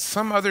 that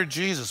some other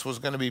Jesus was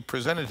going to be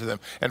presented to them.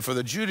 And for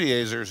the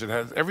Judaizers, it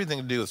has everything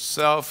to do with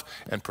self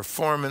and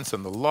performance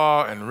and the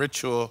law and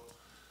ritual.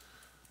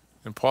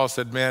 And Paul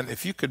said, man,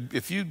 if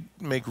you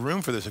make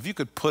room for this, if you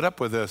could put up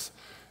with this,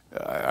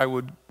 I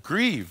would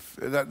grieve.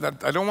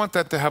 I don't want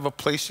that to have a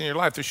place in your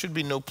life. There should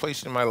be no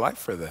place in my life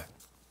for that.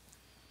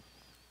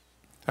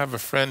 I have a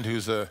friend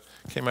who's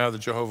came out of the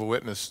Jehovah's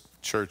Witness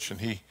church, and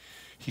he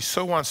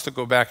so wants to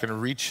go back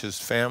and reach his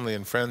family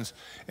and friends,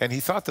 and he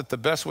thought that the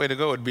best way to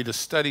go would be to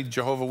study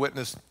Jehovah's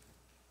Witness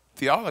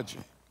theology,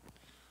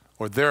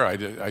 or their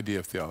idea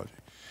of theology.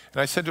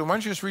 And I said to him, why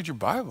don't you just read your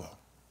Bible?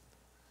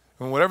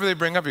 And whatever they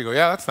bring up, you go,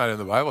 yeah, that's not in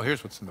the Bible.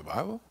 Here's what's in the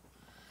Bible.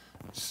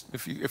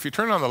 If you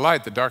turn on the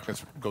light, the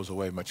darkness goes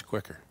away much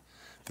quicker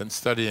than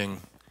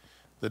studying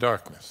the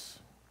darkness.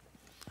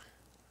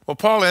 Well,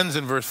 Paul ends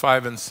in verse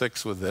 5 and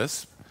 6 with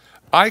this.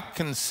 I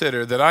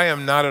consider that I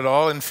am not at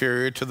all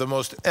inferior to the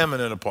most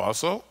eminent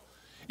apostle,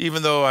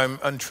 even though I'm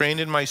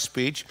untrained in my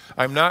speech.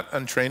 I'm not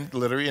untrained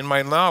literally in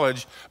my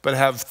knowledge, but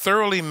have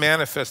thoroughly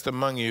manifest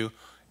among you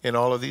in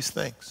all of these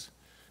things.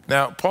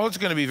 Now, Paul is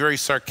going to be very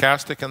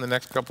sarcastic in the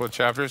next couple of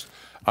chapters.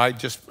 I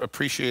just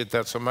appreciate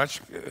that so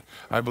much.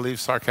 I believe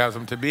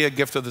sarcasm to be a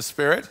gift of the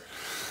Spirit.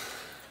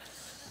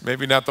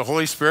 Maybe not the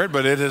Holy Spirit,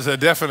 but it is a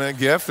definite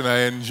gift, and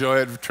I enjoy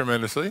it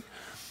tremendously.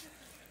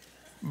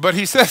 But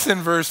he says in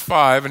verse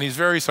 5, and he's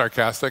very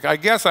sarcastic, I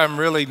guess I'm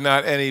really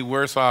not any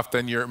worse off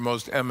than your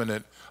most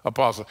eminent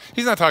apostle.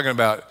 He's not talking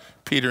about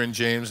Peter and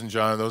James and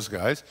John and those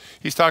guys.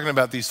 He's talking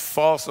about these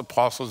false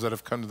apostles that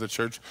have come to the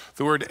church.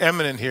 The word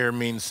eminent here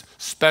means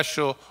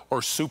special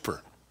or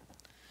super.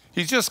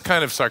 He's just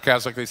kind of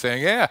sarcastically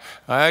saying, yeah,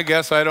 I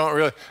guess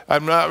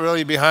I'm not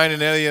really behind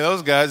in any of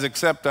those guys,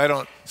 except I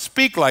don't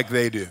speak like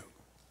they do.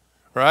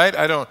 Right?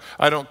 I'm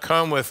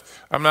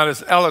not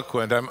as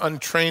eloquent. I'm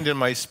untrained in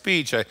my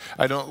speech.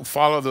 I don't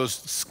follow those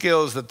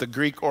skills that the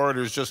Greek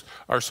orators just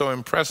are so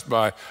impressed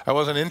by. I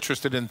wasn't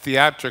interested in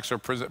theatrics or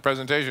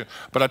presentation.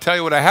 But I'll tell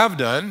you what I have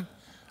done.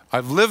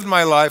 I've lived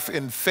my life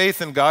in faith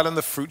in God, and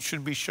the fruit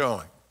should be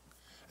showing.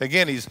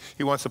 Again,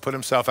 he wants to put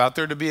himself out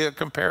there to be a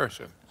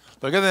comparison.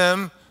 Look at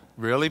them,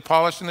 really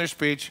polished in their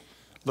speech.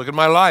 Look at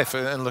my life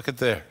and look at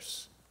theirs.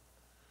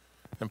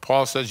 And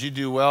Paul says, you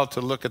do well to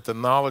look at the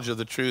knowledge of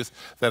the truth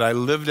that I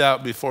lived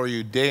out before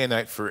you day and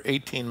night for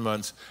 18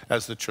 months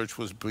as the church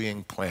was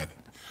being planted.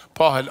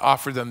 Paul had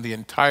offered them the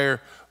entire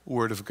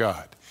Word of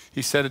God.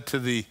 He said it to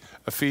the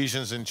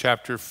Ephesians in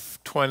chapter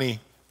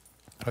 20,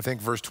 I think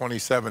verse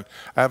 27.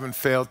 I haven't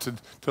failed to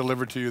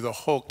deliver to you the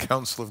whole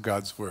counsel of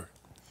God's Word.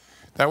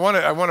 Now,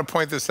 I want to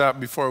point this out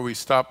before we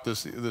stop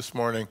this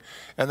morning,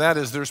 and that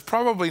is there's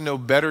probably no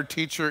better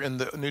teacher in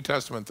the New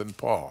Testament than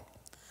Paul,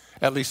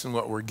 at least in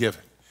what we're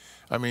given.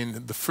 I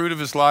mean, the fruit of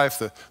his life,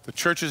 the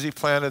churches he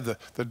planted,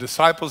 the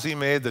disciples he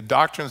made, the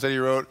doctrines that he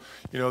wrote,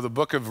 the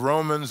book of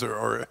Romans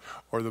or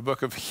the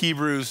book of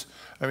Hebrews.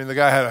 I mean, the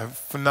guy had a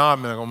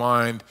phenomenal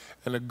mind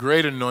and a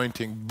great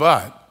anointing.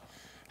 But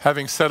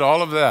having said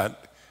all of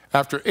that,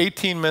 after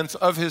 18 months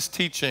of his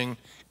teaching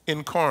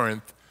in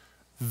Corinth,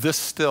 this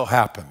still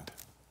happened.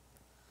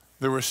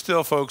 There were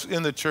still folks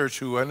in the church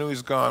who I knew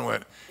he's gone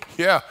went,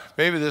 yeah,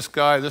 maybe this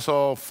guy, this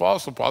old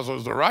false apostle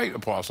is the right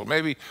apostle.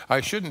 Maybe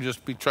I shouldn't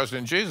just be trusting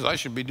in Jesus. I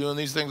should be doing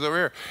these things over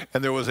here.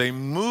 And there was a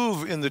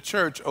move in the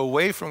church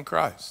away from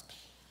Christ,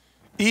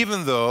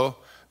 even though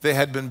they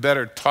had been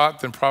better taught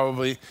than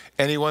probably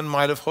anyone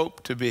might have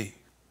hoped to be.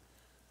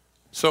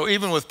 So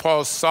even with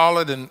Paul's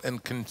solid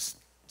and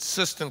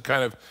consistent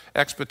kind of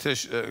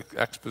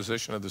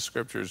exposition of the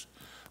scriptures,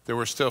 there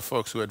were still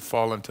folks who had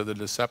fallen to the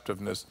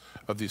deceptiveness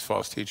of these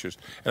false teachers.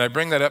 And I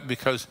bring that up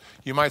because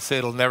you might say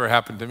it'll never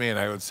happen to me, and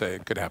I would say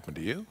it could happen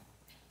to you.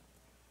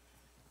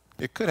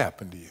 It could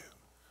happen to you.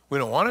 We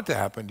don't want it to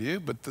happen to you,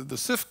 but the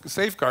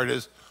safeguard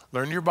is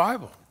learn your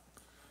Bible.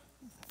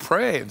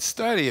 Pray and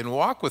study and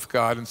walk with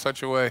God in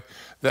such a way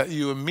that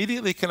you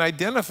immediately can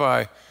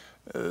identify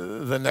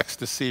the next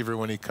deceiver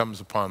when he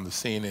comes upon the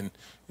scene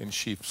in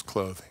sheep's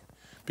clothing.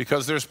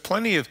 Because there's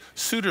plenty of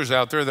suitors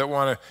out there that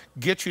want to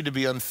get you to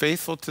be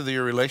unfaithful to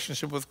your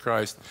relationship with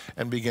Christ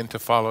and begin to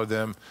follow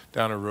them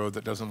down a road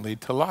that doesn't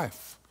lead to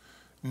life.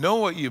 Know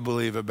what you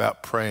believe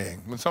about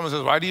praying. When someone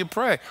says, why do you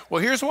pray?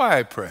 Well, here's why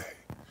I pray.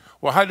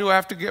 Well, why do I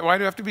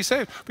have to be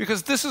saved?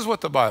 Because this is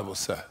what the Bible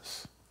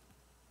says.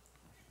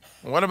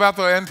 What about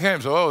the end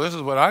times? Oh, this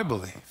is what I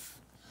believe.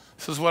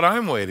 This is what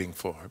I'm waiting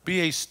for.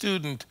 Be a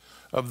student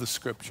of the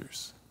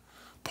Scriptures.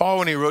 Paul,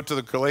 when he wrote to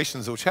the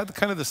Galatians, which had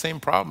kind of the same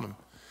problem,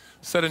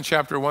 said in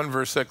chapter 1,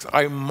 verse 6,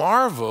 I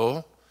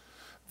marvel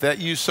that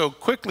you so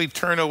quickly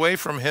turn away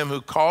from him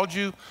who called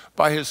you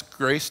by his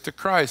grace to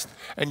Christ,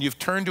 and you've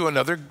turned to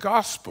another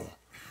gospel,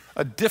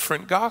 a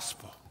different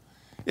gospel.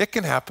 It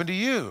can happen to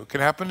you. It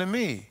can happen to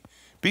me.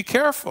 Be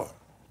careful.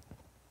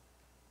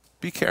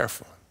 Be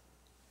careful.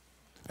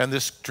 And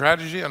this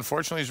tragedy,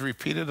 unfortunately, is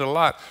repeated a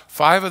lot.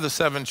 5 of the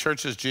 7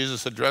 churches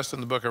Jesus addressed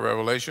in the book of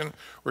Revelation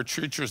were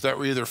churches that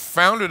were either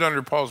founded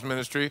under Paul's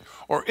ministry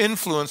or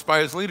influenced by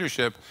his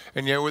leadership,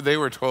 and yet they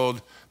were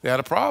told they had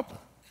a problem.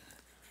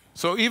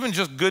 So even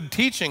just good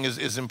teaching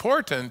is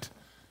important,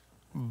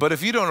 but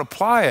if you don't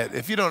apply it,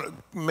 if you don't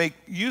make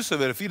use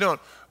of it, if you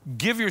don't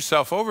give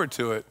yourself over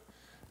to it,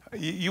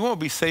 you won't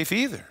be safe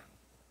either.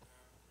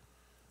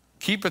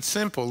 Keep it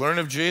simple. Learn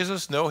of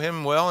Jesus, know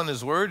him well in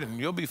his word, and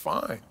you'll be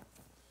fine.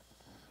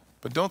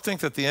 But don't think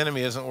that the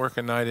enemy isn't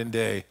working night and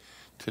day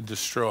to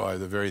destroy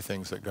the very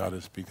things that God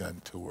has begun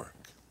to work.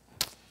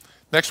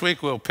 Next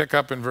week we'll pick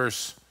up in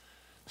verse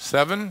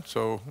 7,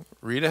 so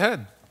read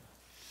ahead.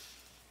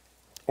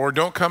 Or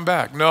don't come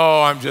back.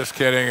 No, I'm just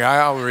kidding.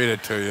 I'll read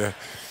it to you.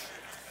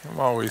 I'm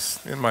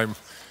always in my...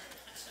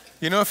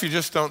 You know, if you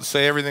just don't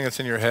say everything that's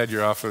in your head,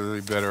 you're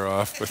awfully better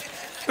off. But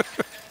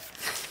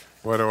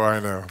what do I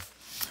know?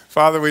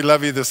 Father, we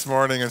love you this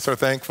morning and so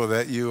thankful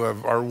that you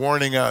are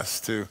warning us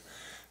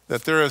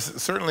that there is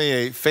certainly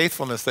a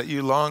faithfulness that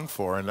you long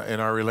for in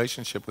our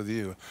relationship with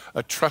you,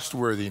 a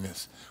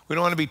trustworthiness. We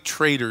don't want to be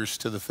traitors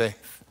to the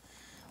faith.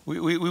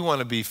 We want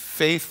to be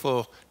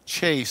faithful,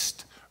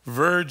 chaste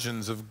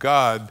virgins of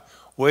God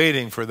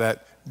waiting for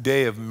that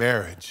day of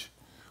marriage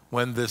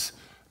when this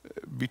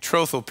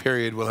betrothal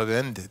period will have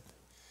ended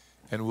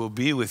and we'll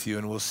be with you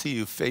and we'll see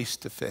you face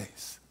to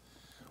face.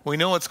 We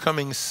know it's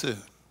coming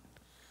soon.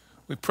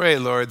 We pray,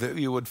 Lord, that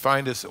you would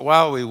find us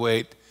while we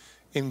wait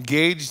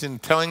engaged in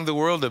telling the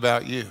world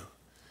about you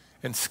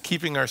and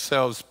keeping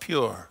ourselves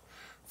pure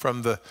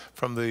from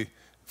the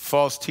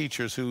false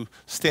teachers who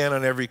stand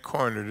on every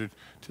corner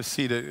to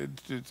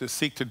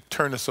seek to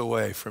turn us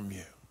away from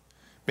you.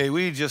 May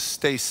we just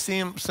stay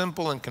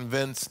simple and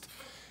convinced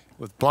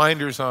with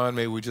blinders on.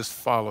 May we just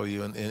follow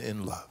you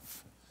in love.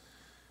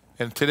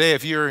 And today,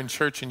 if you're in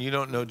church and you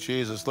don't know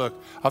Jesus,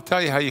 look, I'll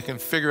tell you how you can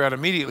figure out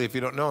immediately if you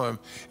don't know him.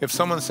 If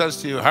someone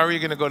says to you, how are you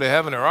going to go to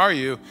heaven, or are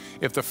you?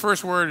 If the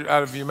first word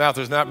out of your mouth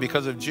is not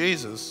because of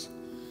Jesus,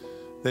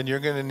 then you're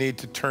going to need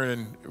to turn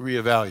and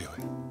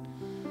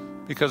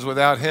reevaluate. Because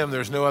without him,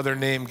 there's no other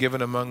name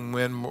given among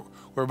men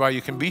whereby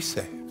you can be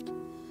saved.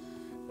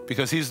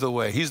 Because he's the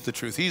way, he's the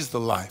truth, he's the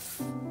life.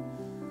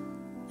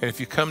 And if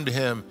you come to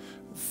him,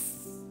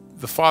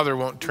 the Father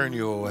won't turn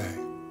you away.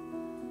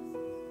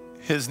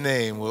 His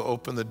name will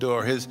open the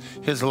door.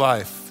 His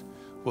life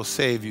will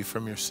save you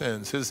from your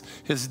sins.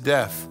 His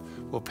death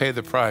will pay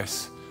the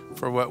price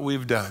for what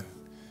we've done.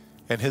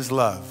 And his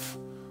love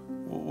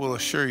will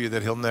assure you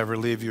that he'll never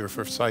leave you or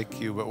forsake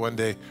you, but one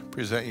day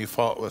present you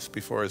faultless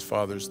before his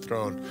Father's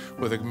throne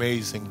with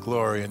amazing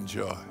glory and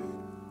joy.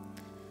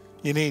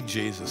 You need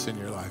Jesus in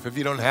your life. If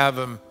you don't have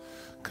him,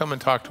 come and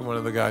talk to one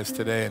of the guys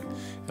today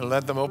and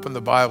let them open the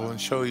Bible and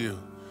show you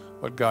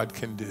what God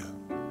can do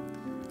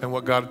and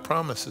what God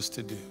promises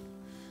to do.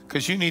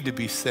 Because you need to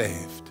be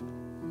saved.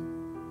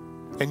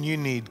 And you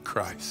need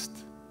Christ.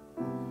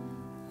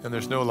 And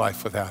there's no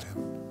life without him.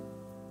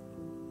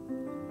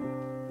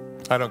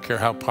 I don't care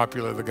how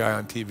popular the guy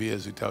on TV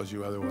is who tells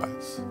you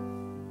otherwise.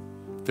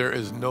 There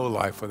is no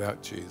life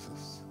without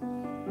Jesus.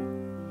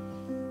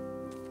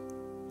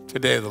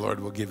 Today the Lord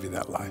will give you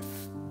that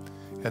life.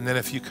 And then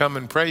if you come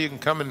and pray, you can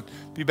come and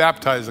be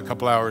baptized a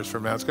couple hours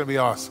from now. It's going to be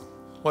awesome.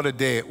 What a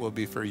day it will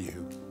be for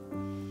you.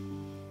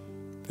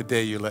 The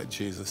day you let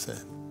Jesus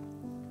in.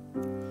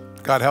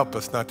 God, help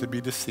us not to be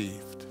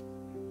deceived,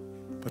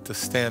 but to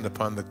stand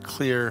upon the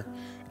clear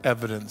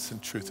evidence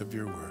and truth of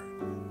your word.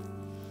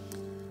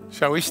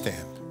 Shall we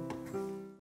stand?